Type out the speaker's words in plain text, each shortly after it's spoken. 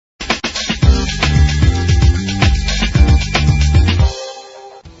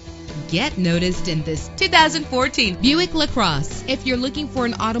Get noticed in this 2014 Buick LaCrosse. If you're looking for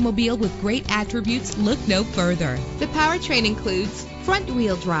an automobile with great attributes, look no further. The powertrain includes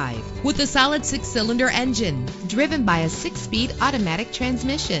front-wheel drive with a solid 6-cylinder engine driven by a 6-speed automatic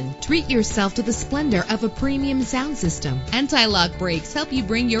transmission. Treat yourself to the splendor of a premium sound system. Anti-lock brakes help you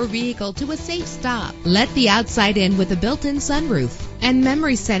bring your vehicle to a safe stop. Let the outside in with a built-in sunroof. And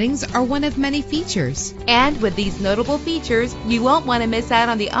memory settings are one of many features. And with these notable features, you won't want to miss out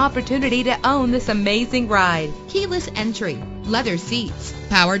on the opportunity to own this amazing ride. Keyless entry, leather seats,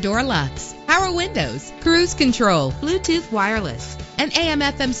 power door locks, power windows, cruise control, Bluetooth wireless, an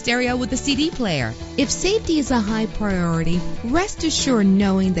AM/FM stereo with a CD player. If safety is a high priority, rest assured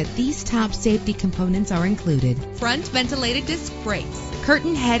knowing that these top safety components are included: front ventilated disc brakes,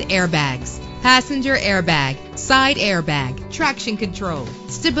 curtain head airbags, passenger airbag, side airbag, traction control,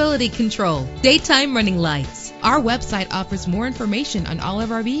 stability control, daytime running lights. Our website offers more information on all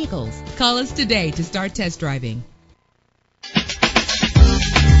of our vehicles. Call us today to start test driving.